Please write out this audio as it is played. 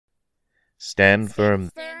Stand firm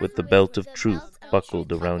with the belt of truth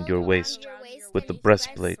buckled around your waist, with the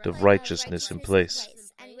breastplate of righteousness in place,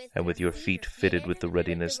 and with your feet fitted with the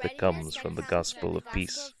readiness that comes from the gospel of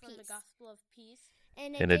peace.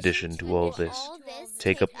 In addition to all this,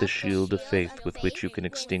 take up the shield of faith with which you can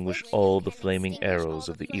extinguish all the flaming arrows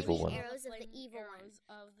of the evil one.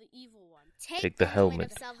 Take the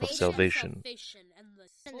helmet of salvation,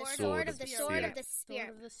 and the sword of the Spirit,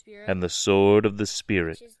 and the sword of the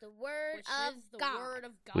Spirit,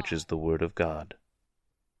 which is the word of God.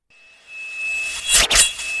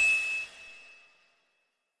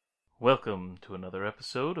 Welcome to another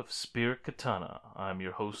episode of Spirit Katana. I'm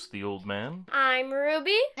your host, the Old Man. I'm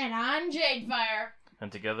Ruby. And I'm Jadefire.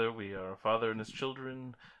 And together we are a father and his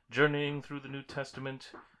children, journeying through the New Testament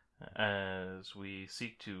as we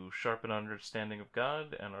seek to sharpen our understanding of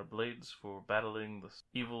God and our blades for battling the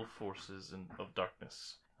evil forces of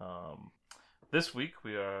darkness. This week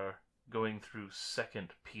we are going through 2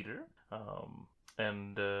 Peter,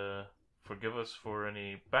 and forgive us for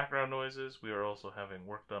any background noises. We are also having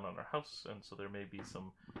work done on our house, and so there may be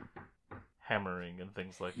some hammering and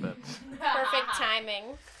things like that. Perfect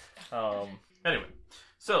timing. Anyway,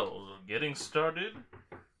 so getting started,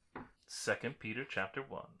 2 Peter chapter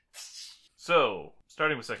 1. So,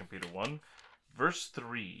 starting with 2 Peter 1, verse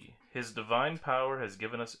 3, His divine power has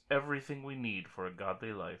given us everything we need for a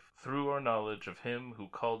godly life, through our knowledge of Him who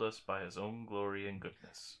called us by His own glory and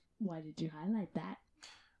goodness. Why did you highlight that?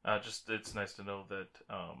 It's nice to know that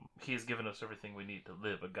He has given us everything we need to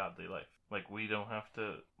live a godly life. Like, we don't have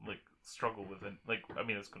to, struggle with it.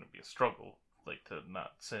 It's going to be a struggle, to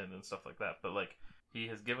not sin and stuff like that. But, He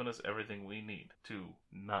has given us everything we need to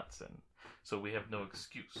not sin. So we have no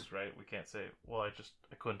excuse, right? We can't say, well, I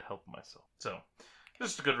couldn't help myself. So,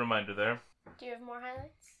 just a good reminder there. Do you have more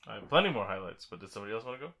highlights? I have plenty more highlights, but did somebody else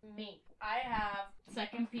want to go? Me. I have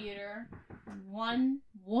 2 Peter 1:1.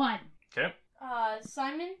 Okay.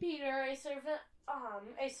 Simon Peter, a servant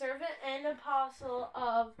and apostle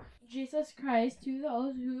of Jesus Christ, to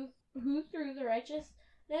those who through the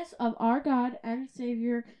righteousness of our God and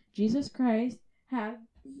Savior Jesus Christ have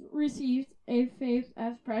received a faith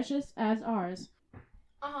as precious as ours.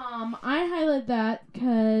 I highlighted that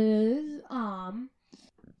because,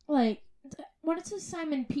 when it says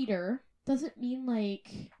Simon Peter, does it mean,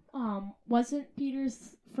 wasn't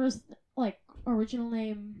Peter's first, original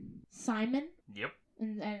name Simon? Yep.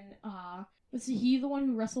 And was he the one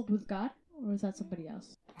who wrestled with God? Or was that somebody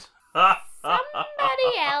else?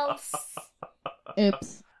 Somebody else.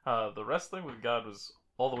 Oops. The wrestling with God was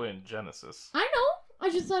all the way in Genesis. I know! I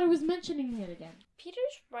just thought I was mentioning it again.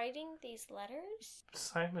 Peter's writing these letters?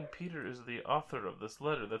 Simon Peter is the author of this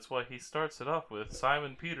letter. That's why he starts it off with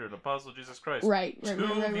Simon Peter, an apostle of Jesus Christ. Right. How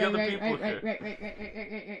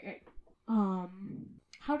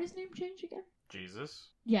did his name change again? Jesus.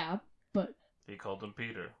 Yeah, but... He called him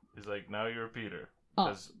Peter. He's like, now you're Peter. Oh.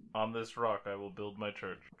 Because on this rock I will build my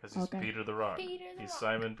church. Because he's Peter the Rock. He's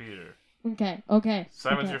Simon Peter. Okay.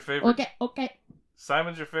 Simon's your favorite. Okay.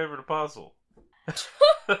 Simon's your favorite apostle.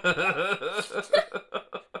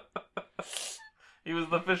 He was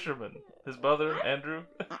the fisherman. His brother, Andrew.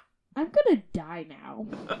 I'm gonna die now.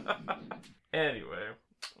 Anyway,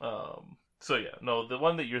 the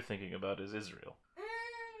one that you're thinking about is Israel.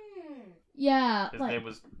 Yeah. His name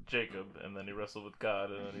was Jacob, and then he wrestled with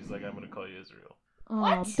God, and then he's like, I'm gonna call you Israel.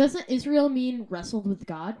 What? Doesn't Israel mean wrestled with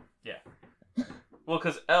God? Yeah. Well,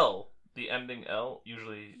 because the ending L,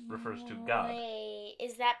 usually refers to God. Wait,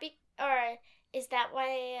 is that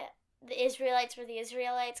why the Israelites were the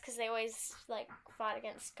Israelites? Because they always, fought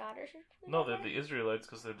against God or something? No, they're the Israelites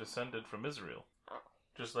because they're descended from Israel. Oh.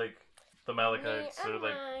 Just like the Malachites, they're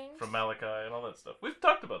from Malachi and all that stuff. We've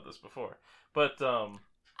talked about this before. But,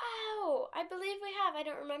 Oh, I believe we have. I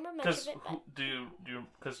don't remember much of it. But...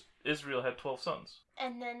 Because Israel had 12 sons.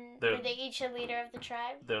 And then were they each a leader of the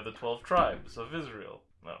tribe? They're the 12 tribes of Israel.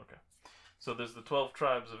 Oh, okay. So there's the 12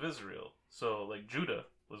 tribes of Israel. So, Judah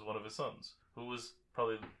was one of his sons, who was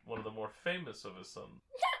probably one of the more famous of his sons.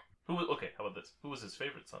 How about this? Who was his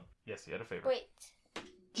favorite son? Yes, he had a favorite. Wait.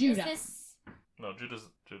 Judah. No,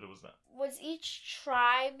 Judah was not. Was each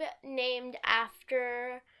tribe named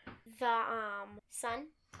after the son?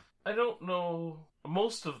 I don't know.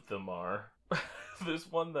 Most of them are.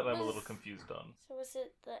 There's one that I'm a little confused on. So was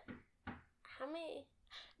it how many?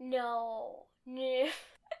 No.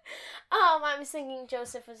 I was thinking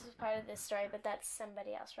Joseph was part of this story, but that's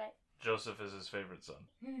somebody else, right? Joseph is his favorite son.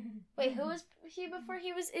 Wait, who was he before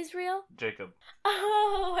he was Israel? Jacob.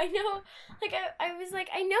 Oh, I know. I was like,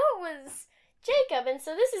 I know it was Jacob, and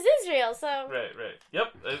so this is Israel, so... Right.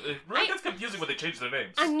 Yep. It really gets confusing when they change their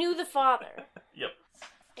names. I knew the father. Yep.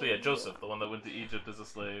 So yeah, Joseph, the one that went to Egypt as a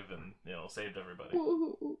slave and saved everybody.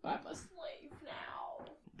 Ooh, I'm a slave now.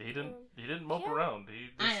 He didn't mope around. He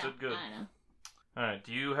just did good. I know. All right.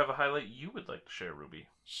 Do you have a highlight you would like to share, Ruby?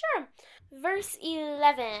 Sure. Verse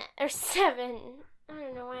 11 or 7. I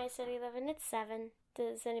don't know why I said 11. It's 7.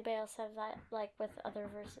 Does anybody else have that, like, with other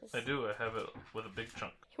verses? I do. I have it with a big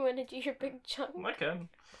chunk. You want to do your big chunk? I can.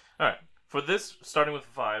 All right. For this, starting with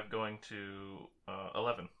 5, going to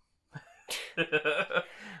 11.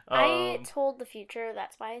 I told the future.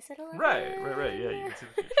 That's why I said 11. Right. Yeah, you can see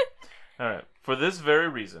the future. All right. For this very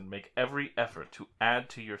reason, make every effort to add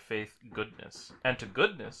to your faith goodness, and to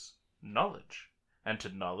goodness, knowledge, and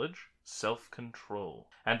to knowledge, self-control,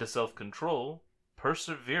 and to self-control,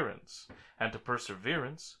 perseverance, and to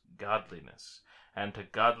perseverance, godliness, and to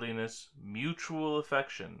godliness, mutual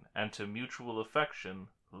affection, and to mutual affection,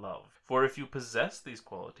 love. For if you possess these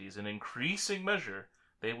qualities in increasing measure,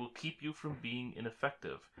 they will keep you from being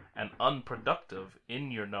ineffective and unproductive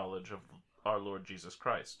in your knowledge of our Lord Jesus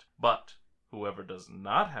Christ. But whoever does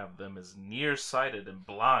not have them is nearsighted and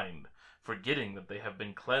blind, forgetting that they have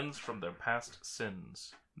been cleansed from their past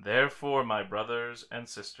sins. Therefore, my brothers and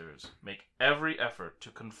sisters, make every effort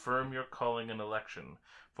to confirm your calling and election,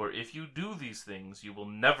 for if you do these things, you will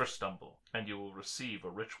never stumble, and you will receive a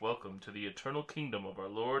rich welcome to the eternal kingdom of our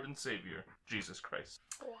Lord and Savior, Jesus Christ.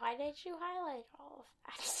 Why did you highlight all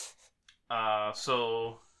of that?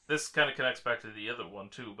 So this kind of connects back to the other one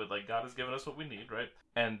too, but like God has given us what we need, right?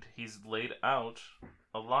 And He's laid out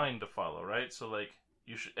a line to follow, right? So like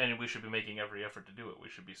we should be making every effort to do it. We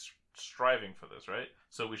should be striving for this, right?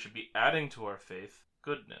 So we should be adding to our faith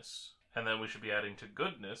goodness, and then we should be adding to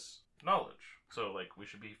goodness knowledge. So like we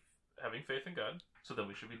should be having faith in God, so then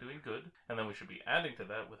we should be doing good, and then we should be adding to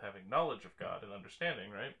that with having knowledge of God and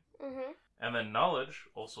understanding, right? Mm-hmm. And then knowledge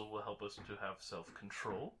also will help us to have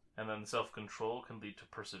self-control. And then self-control can lead to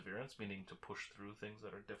perseverance, meaning to push through things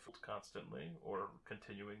that are difficult constantly, or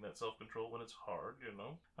continuing that self-control when it's hard,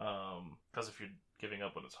 Because if you're giving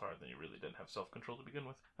up when it's hard, then you really didn't have self-control to begin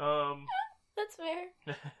with. That's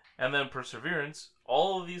fair. And then perseverance,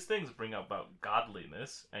 all of these things bring about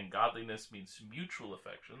godliness, and godliness means mutual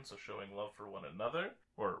affection, so showing love for one another,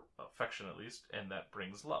 or affection at least, and that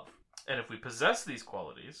brings love. And if we possess these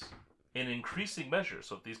qualities in increasing measure,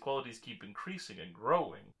 so if these qualities keep increasing and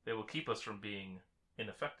growing, they will keep us from being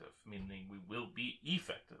ineffective, meaning we will be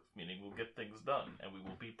effective, meaning we'll get things done, and we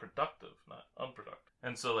will be productive, not unproductive.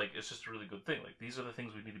 And so, like, it's just a really good thing. Like, these are the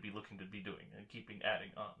things we need to be looking to be doing and keeping adding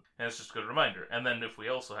on. And it's just a good reminder. And then if we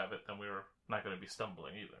also have it, then we're not going to be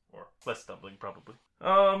stumbling either. Or less stumbling, probably.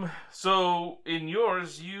 So, in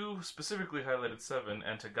yours, you specifically highlighted 7,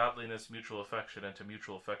 and to godliness, mutual affection, and to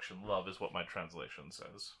mutual affection, love, is what my translation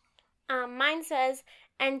says. Mine says,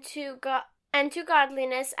 and to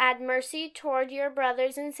godliness add mercy toward your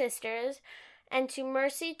brothers and sisters, and to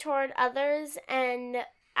mercy toward others, and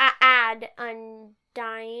add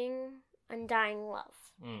undying love.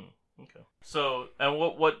 Okay. So, and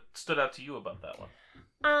what stood out to you about that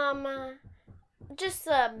one? Just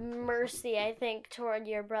the mercy, I think, toward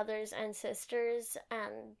your brothers and sisters,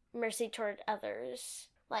 and mercy toward others.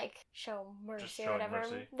 Like, show mercy or whatever.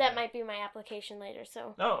 Mercy. That might be my application later,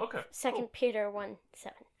 so. Oh, okay. 2 Peter 1:7.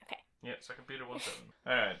 Okay. Yeah, 2 Peter 1:7.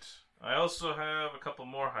 Alright. I also have a couple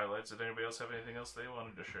more highlights. Did anybody else have anything else they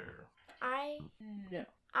wanted to share? No.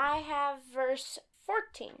 I have verse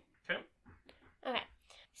 14. Okay.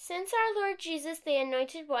 Since our Lord Jesus, the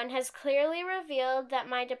Anointed One, has clearly revealed that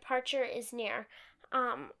my departure is near.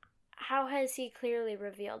 How has he clearly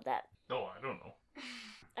revealed that? Oh, I don't know.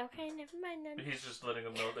 Okay, never mind then. He's just letting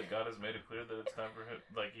them know that God has made it clear that it's time for him,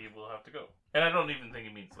 like, he will have to go. And I don't even think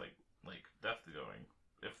he means, like death going,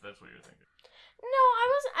 if that's what you're thinking. No,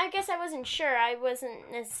 I guess I wasn't sure. I wasn't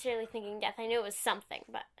necessarily thinking death. I knew it was something,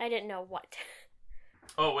 but I didn't know what.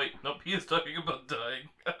 Oh, wait, nope, he is talking about dying.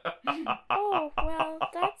 Oh, well,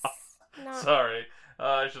 that's not... Sorry,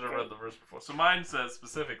 I should have read the verse before. So mine says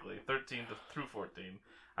specifically, 13 through 14,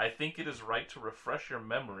 I think it is right to refresh your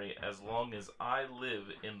memory as long as I live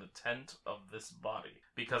in the tent of this body,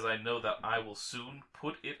 because I know that I will soon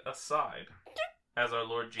put it aside, as our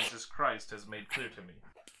Lord Jesus Christ has made clear to me.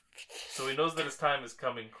 So he knows that his time is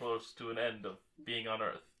coming close to an end of being on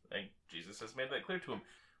earth, and Jesus has made that clear to him.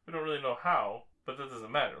 We don't really know how, but that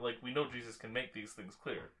doesn't matter. Like, we know Jesus can make these things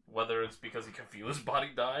clear. Whether it's because he can feel his body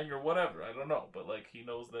dying or whatever, I don't know. But, like, he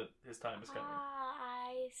knows that his time is coming.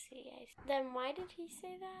 I see. Then why did he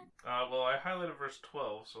say that? Well, I highlighted verse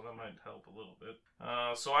 12, so that might help a little bit.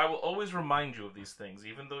 So I will always remind you of these things,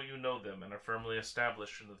 even though you know them and are firmly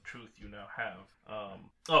established in the truth you now have.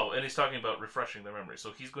 And he's talking about refreshing their memory.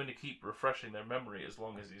 So he's going to keep refreshing their memory as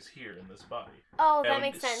long as he's here in this body. Oh, that and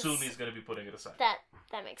makes sense. Soon he's going to be putting it aside.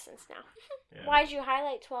 That makes sense now. Yeah. Why did you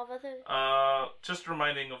highlight 12 others? Just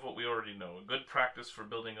reminding of what we already know. A good practice for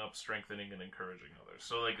building up, strengthening, and encouraging others.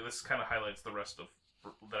 So, this kind of highlights the rest of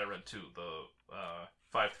that I read too. The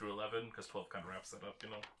 5 through 11, because 12 kind of wraps that up,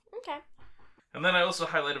 Okay. And then I also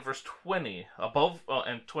highlighted verse 20,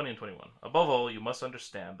 and 20 and 21. Above all, you must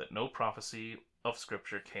understand that no prophecy of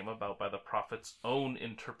Scripture came about by the prophet's own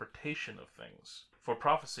interpretation of things. For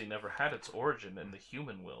prophecy never had its origin in the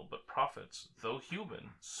human will, but prophets, though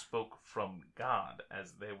human, spoke from God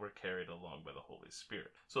as they were carried along by the Holy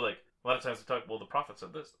Spirit. So, a lot of times we talk, well, the prophet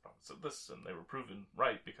said this, and they were proven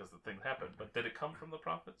right because the thing happened. But did it come from the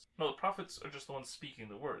prophets? No, the prophets are just the ones speaking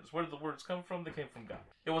the words. Where did the words come from? They came from God.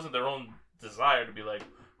 It wasn't their own desire to be like,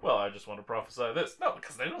 well, I just want to prophesy this. No,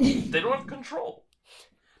 because they don't have control.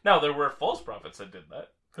 Now, there were false prophets that did that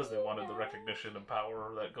because they wanted the recognition and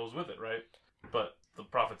power that goes with it, right? But the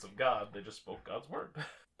prophets of God, they just spoke God's word.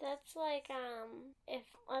 That's if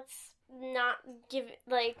let's not give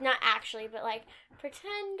not actually, but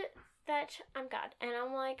pretend that I'm God and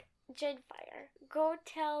I'm like, Jedfire, go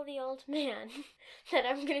tell the old man that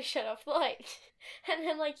I'm gonna shut off the light, and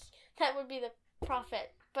then that would be the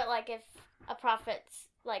prophet. But if a prophet's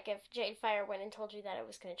if Jadefire went and told you that it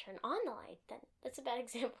was gonna turn on the light, then that's a bad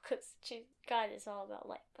example because God is all about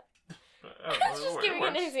light. But I was just giving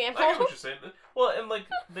an example. I get what you're saying. Well, and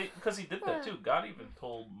because he did that too. God even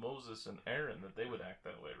told Moses and Aaron that they would act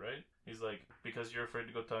that way, right? He's like, because you're afraid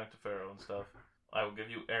to go talk to Pharaoh and stuff, I will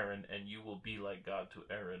give you Aaron, and you will be like God to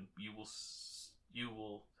Aaron. You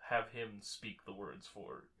will have him speak the words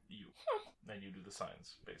for you, and you do the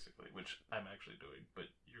signs, basically, which I'm actually doing, but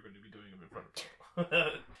you're going to be doing them in front of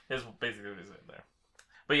people. Is basically what he's saying there.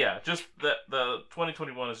 But yeah, just the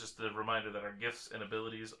 2021 is just a reminder that our gifts and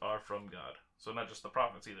abilities are from God. So not just the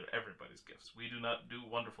prophets either, everybody's gifts. We do not do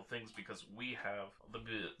wonderful things because we have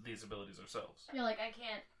these abilities ourselves. I feel like I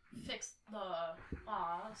can't fix the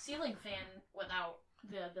ceiling fan without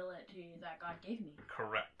the ability that God gave me.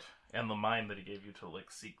 Correct. And the mind that he gave you to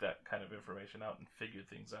seek that kind of information out and figure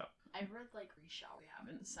things out. I've read Risha we have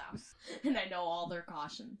in this house, and I know all their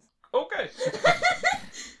cautions. Okay.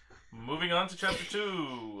 Moving on to chapter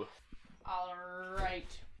 2.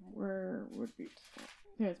 Alright. Where would we start?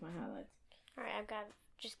 Here's my highlights. Alright, I've got.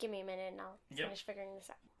 Just give me a minute and I'll finish figuring this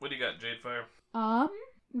out. What do you got, Jadefire?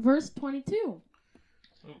 Verse 22.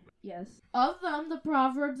 Ooh. Yes. Of them the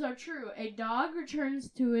proverbs are true. A dog returns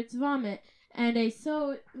to its vomit, and a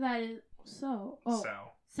sow that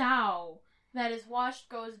is washed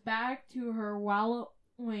goes back to her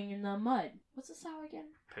wallowing in the mud. What's a sow again?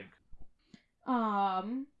 Pig.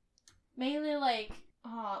 Mainly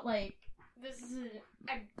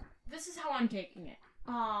this is how I'm taking it.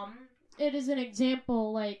 It is an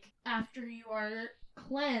example after you are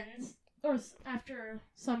cleansed, or after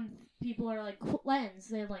some people are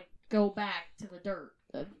cleansed, they go back to the dirt.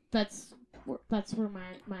 That's where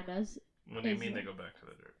mine is. What do you mean they go back to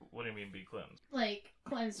the dirt? What do you mean be cleansed?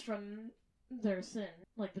 Cleansed from their sin.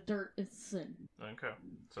 The dirt is sin. Okay.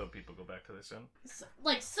 So people go back to their sin?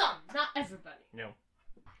 Some, not everybody.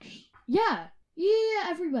 Yeah. Yeah,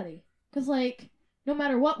 everybody. Because, no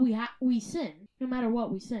matter what we sin. No matter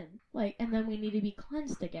what we sin. And then we need to be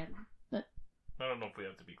cleansed again. But I don't know if we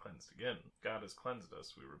have to be cleansed again. God has cleansed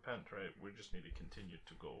us. We repent, right? We just need to continue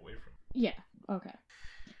to go away from it. Yeah, okay.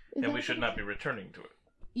 And we should not be returning to it.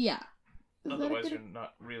 Yeah. Otherwise, you're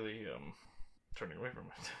not really turning away from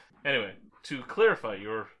it. Anyway, to clarify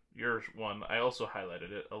your one, I also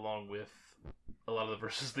highlighted it along with a lot of the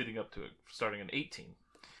verses leading up to it, starting in 18.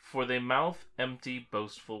 For they mouth empty,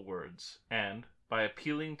 boastful words, and, by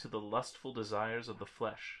appealing to the lustful desires of the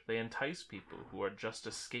flesh, they entice people who are just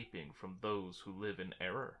escaping from those who live in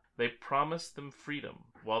error. They promise them freedom,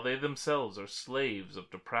 while they themselves are slaves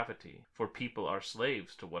of depravity, for people are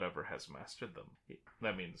slaves to whatever has mastered them.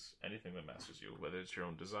 That means anything that masters you, whether it's your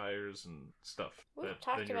own desires and stuff. We've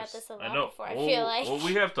talked about this a lot I know. before, I feel like. Well,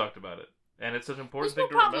 we have talked about it. And it's an important There's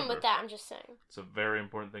thing no to problem remember. with that, I'm just saying. It's a very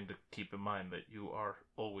important thing to keep in mind that you are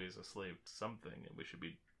always a slave to something, and we should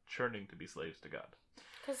be churning to be slaves to God.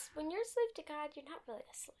 Because when you're a slave to God, you're not really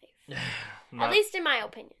a slave. At least in my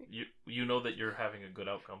opinion. You know that you're having a good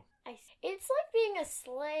outcome. It's like being a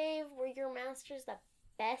slave where your master's the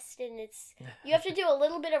best, and you have to do a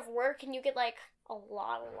little bit of work, and you get a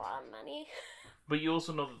lot of money. But you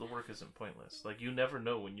also know that the work isn't pointless. Like, you never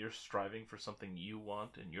know when you're striving for something you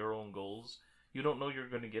want and your own goals. You don't know you're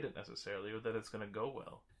going to get it necessarily or that it's going to go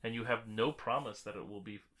well. And you have no promise that it will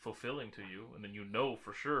be fulfilling to you. And then you know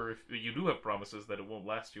for sure, if you do have promises, that it won't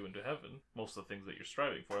last you into heaven. Most of the things that you're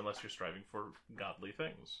striving for, unless you're striving for godly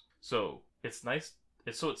things. So, it's nice.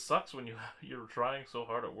 It sucks when you're trying so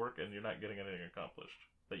hard at work and you're not getting anything accomplished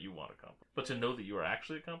that you want to accomplish. But to know that you are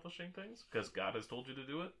actually accomplishing things because God has told you to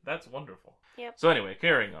do it, that's wonderful. Yep. So anyway,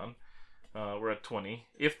 carrying on. We're at 20.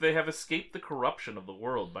 If they have escaped the corruption of the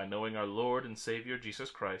world by knowing our Lord and Savior Jesus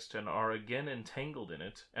Christ and are again entangled in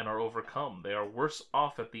it and are overcome, they are worse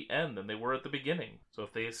off at the end than they were at the beginning. So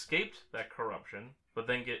if they escaped that corruption, but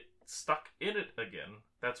then get stuck in it again,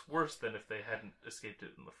 that's worse than if they hadn't escaped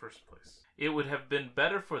it in the first place. It would have been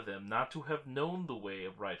better for them not to have known the way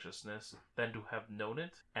of righteousness than to have known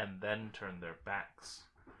it and then turn their backs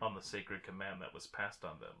on the sacred command that was passed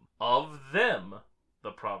on them. Of them,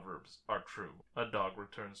 the proverbs are true. A dog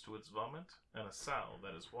returns to its vomit, and a sow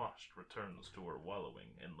that is washed returns to her wallowing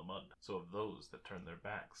in the mud. So of those that turn their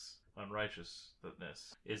backs,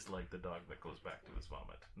 unrighteousness is like the dog that goes back to its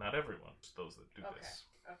vomit. Not everyone, just those that do this.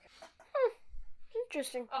 Okay.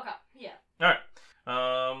 Interesting. Okay. Yeah.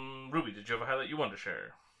 Alright. Ruby, did you have a highlight you wanted to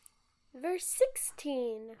share? Verse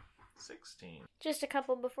 16. 16. Just a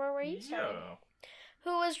couple before where you started. Yeah.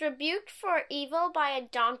 Who was rebuked for evil by a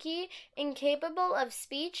donkey, incapable of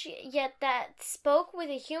speech, yet that spoke with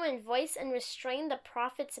a human voice and restrained the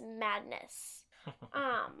prophet's madness.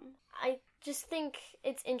 I just think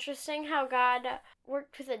it's interesting how God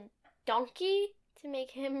worked with a donkey to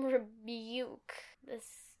make him rebuke this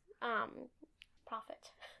prophet.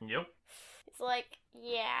 Yep. It's like,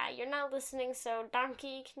 yeah, you're not listening, so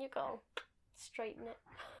donkey, can you go straighten it?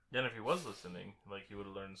 And if he was listening, like, he would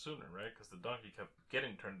have learned sooner, right? Because the donkey kept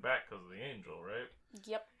getting turned back because of the angel, right?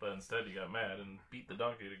 Yep. But instead he got mad and beat the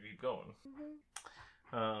donkey to keep going.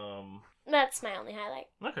 Mm-hmm. That's my only highlight.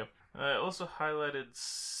 Okay. I also highlighted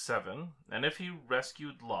 7. And if he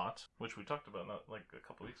rescued Lot, which we talked about not like a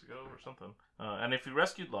couple weeks ago or something. And if he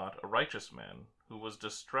rescued Lot, a righteous man, who was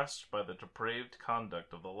distressed by the depraved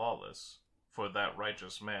conduct of the lawless, for that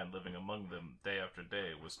righteous man living among them day after day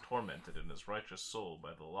was tormented in his righteous soul by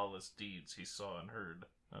the lawless deeds he saw and heard.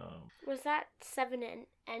 Was that 7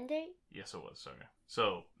 and 8? Yes, it was, sorry.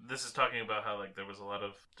 So, this is talking about how, like, there was a lot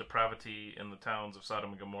of depravity in the towns of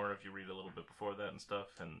Sodom and Gomorrah, if you read a little bit before that and stuff,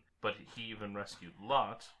 but he even rescued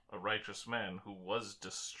Lot, a righteous man who was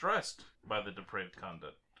distressed by the depraved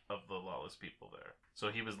conduct of the lawless people there. So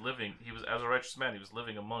as a righteous man, he was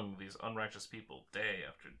living among these unrighteous people day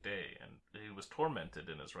after day, and he was tormented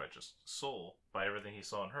in his righteous soul by everything he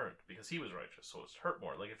saw and heard, because he was righteous, so it hurt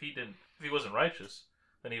more. Like, if he wasn't righteous,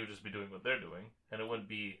 then he would just be doing what they're doing, and it wouldn't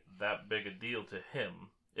be that big a deal to him.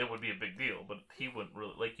 It would be a big deal, but he wouldn't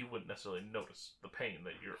really, like, you wouldn't necessarily notice the pain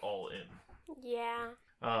that you're all in. Yeah.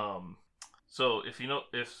 So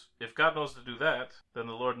if God knows to do that, then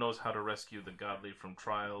the Lord knows how to rescue the godly from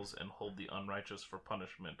trials and hold the unrighteous for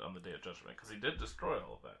punishment on the day of judgment, because he did destroy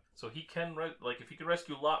all of that. So he can, if he can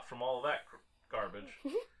rescue Lot from all of that garbage,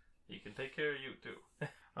 he can take care of you too.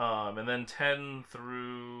 And then 10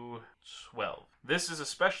 through 12. This is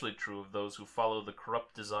especially true of those who follow the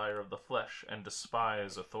corrupt desire of the flesh and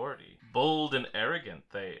despise authority. Bold and arrogant,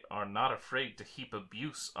 they are not afraid to heap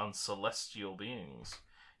abuse on celestial beings.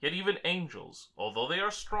 Yet even angels, although they are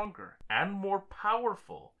stronger and more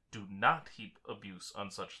powerful, do not heap abuse on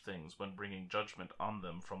such things when bringing judgment on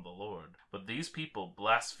them from the Lord. But these people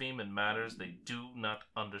blaspheme in matters they do not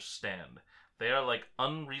understand. They are like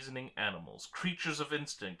unreasoning animals, creatures of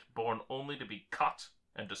instinct, born only to be caught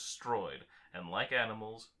and destroyed. And like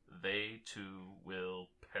animals, they too will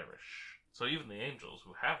perish. So even the angels,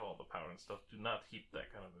 who have all the power and stuff, do not heap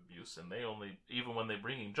that kind of abuse. And they only, even when they're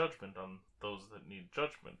bringing judgment on those that need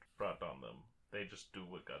judgment brought on them, they just do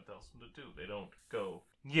what God tells them to do. They don't go,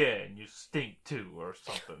 yeah, and you stink too, or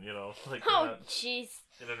something, you know? Like, oh, jeez.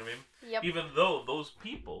 You know what I mean? Yep. Even though those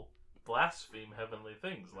people blaspheme heavenly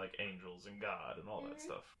things like angels and God and all that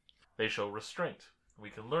stuff, they show restraint.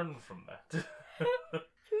 We can learn from that.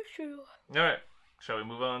 True. Alright, shall we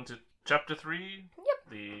move on to chapter 3? Yep.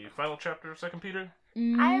 The final chapter of 2 Peter?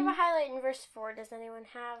 I have a highlight in verse 4. Does anyone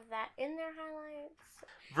have that in their highlights?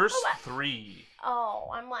 Verse 3. Oh,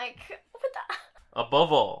 I'm like, what the...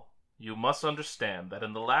 Above all, you must understand that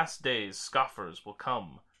in the last days scoffers will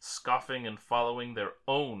come, scoffing and following their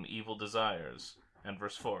own evil desires. And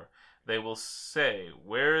verse 4. They will say,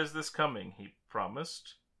 where is this coming he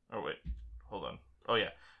promised? Oh, wait. Hold on. Oh, yeah.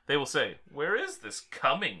 They will say, where is this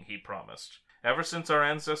coming he promised? ever since our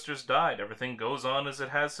ancestors died, everything goes on as it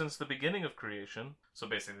has since the beginning of creation. So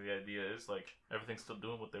basically the idea is, like, everything's still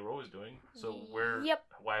doing what they were always doing. So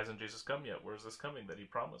why hasn't Jesus come yet? Where's this coming that he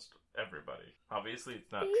promised everybody? Obviously,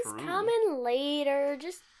 it's not He's true. coming later.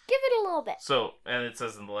 Just give it a little bit. So, and it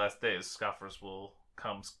says in the last days, scoffers will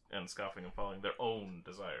come and scoffing and following their own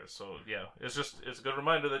desires. So, yeah, it's a good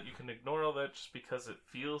reminder that you can ignore all that just because it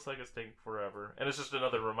feels like it's taking forever. And it's just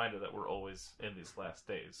another reminder that we're always in these last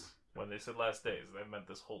days. When they said last days, they meant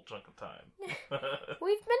this whole chunk of time. We've been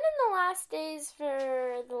in the last days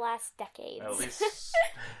for the last decades. At least,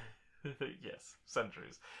 yes,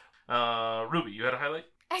 centuries. Ruby, you had a highlight?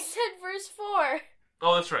 I said verse 4.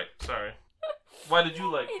 Oh, that's right. Sorry. Why did you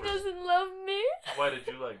like He verse doesn't love me. Why did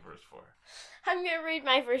you like verse 4? I'm going to read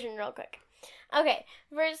my version real quick. Okay,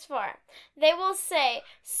 verse 4. They will say,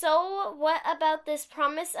 "So what about this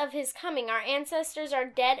promise of his coming? Our ancestors are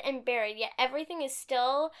dead and buried, yet everything is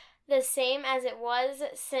still the same as it was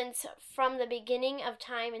since from the beginning of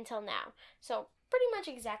time until now." So, pretty much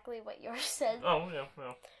exactly what yours said. Oh, yeah,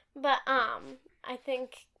 well. But, I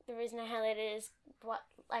think the reason I highlighted is what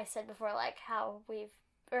I said before, like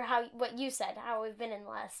what you said, how we've been in the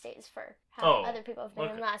last days for, how other people have been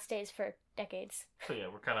in the last days for decades. So yeah,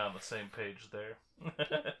 we're kind of on the same page there.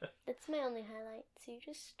 That's my only highlight, so you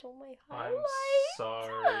just stole my highlight. I'm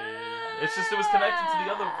sorry. It's just, it was connected to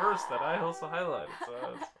the other verse that I also highlighted.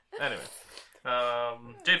 So anyway,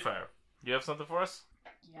 Jadefire, you have something for us?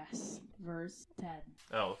 Yes, verse 10.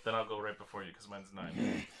 Oh, then I'll go right before you because mine's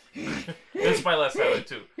 9. It's my last highlight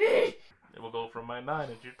too. It will go from my 9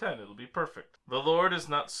 into your 10. It'll be perfect. The Lord is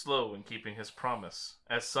not slow in keeping his promise,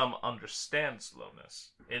 as some understand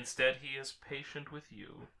slowness. Instead, he is patient with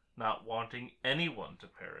you, not wanting anyone to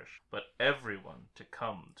perish, but everyone to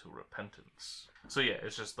come to repentance. So yeah,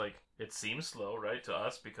 it's just like, it seems slow, right, to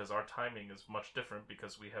us, because our timing is much different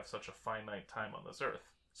because we have such a finite time on this earth.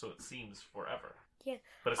 So it seems forever. Yeah.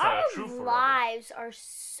 But it's not true forever. Our lives are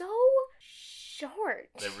so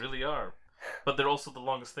short. They really are. But they're also the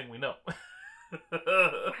longest thing we know.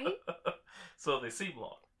 Right? So they seem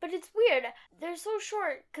long. But it's weird. They're so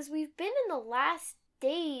short because we've been in the last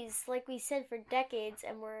days, like we said, for decades,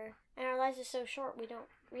 and our lives are so short we don't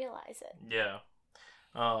realize it. Yeah.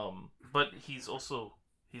 But he's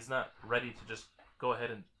not ready to just go ahead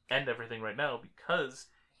and end everything right now because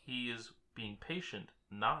he is being patient,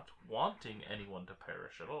 not wanting anyone to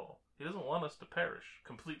perish at all. He doesn't want us to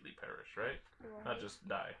completely perish, right? Not just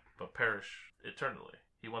die, but perish eternally.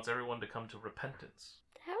 He wants everyone to come to repentance.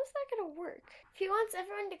 How is that going to work? If he wants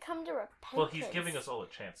everyone to come to repentance... Well, he's giving us all a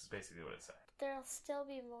chance, is basically what it's saying. There'll still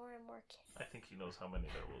be more and more kids. I think he knows how many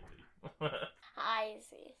there will be. I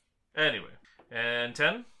see. Anyway, and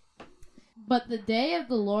 10? But the day of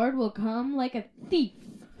the Lord will come like a thief.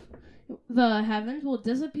 The heavens will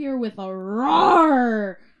disappear with a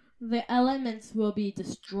roar. The elements will be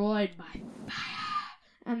destroyed by fire,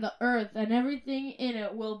 and the earth and everything in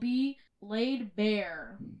it will be laid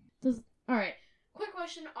bare. Alright, quick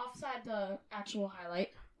question offside the actual highlight.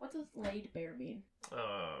 What does laid bare mean?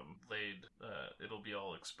 It'll be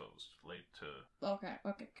all exposed. Laid to... Okay.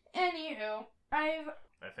 Anywho, I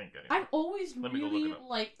think anyway. I've always Let me go really look it up.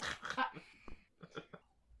 liked...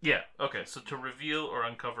 Yeah, okay, so to reveal or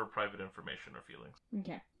uncover private information or feelings.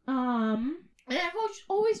 Okay. And I've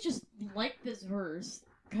always just liked this verse,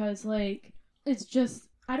 because, like, it's just,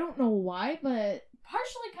 I don't know why, but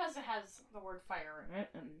partially because it has the word fire in it,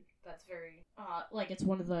 and that's very, it's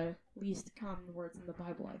one of the least common words in the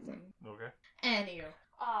Bible, I think. Okay. Anywho,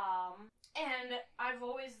 and I've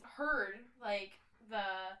always heard, like, the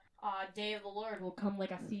day of the Lord will come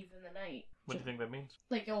like a thief in the night. What do you think that means?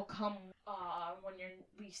 Like, it'll come, when you're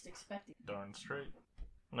least expecting. Darn straight.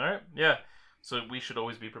 Alright, yeah. So we should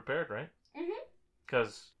always be prepared, right? Mm-hmm.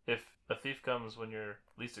 Because if a thief comes when you're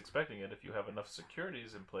least expecting it, if you have enough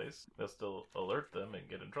securities in place, they'll still alert them and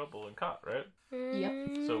get in trouble and caught, right?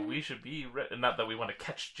 Yep. So we should be not that we want to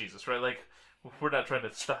catch Jesus, right? Like, we're not trying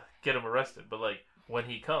to get him arrested, but like, when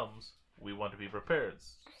he comes, we want to be prepared.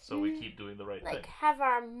 So we keep doing the right thing. Like, have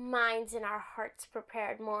our minds and our hearts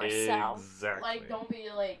prepared more so. Exactly. Like, don't be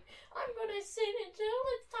like, I'm gonna sin until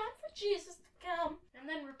it's time for Jesus to come, and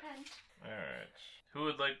then repent. Alright. Who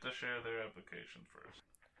would like to share their application first?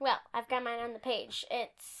 Well, I've got mine on the page.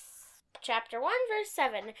 It's chapter 1, verse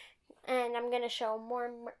 7. And I'm going to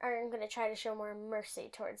try to show more mercy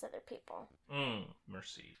towards other people.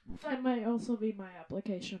 Mercy. That might also be my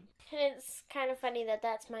application. And it's kind of funny that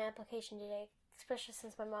that's my application today, especially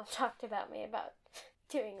since my mom talked about me about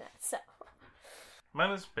doing that, so.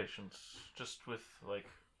 Mine is patience, just with, like,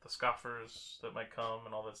 the scoffers that might come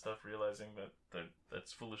and all that stuff, realizing that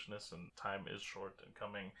that's foolishness and time is short and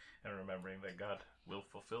coming, and remembering that God will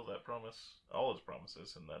fulfill that promise, all his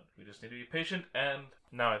promises, and that we just need to be patient. And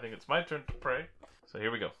now I think it's my turn to pray. So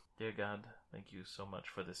here we go. Dear God, thank you so much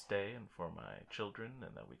for this day and for my children,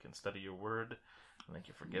 and that we can study your word. And thank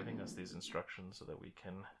you for giving us these instructions so that we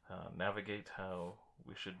can navigate how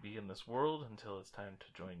we should be in this world until it's time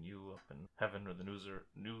to join you up in heaven or the new earth,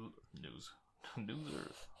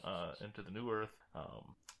 into the new earth,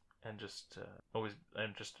 and just always,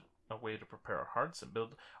 and just a way to prepare our hearts and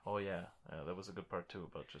build. Oh yeah, that was a good part too,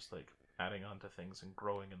 about just like adding on to things and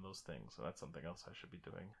growing in those things. So that's something else I should be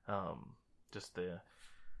doing. Just the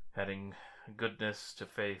adding goodness to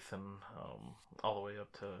faith, and all the way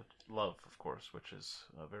up to love, of course, which is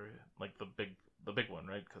very like the big one,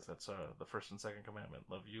 right? Because that's the first and second commandment: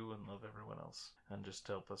 love you and love everyone else, and just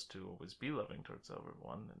help us to always be loving towards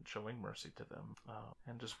everyone and showing mercy to them,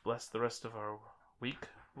 and just bless the rest of our week,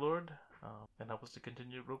 Lord, and help us to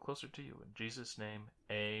continue to grow closer to you. In Jesus' name,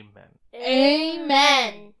 amen.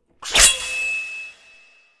 Amen.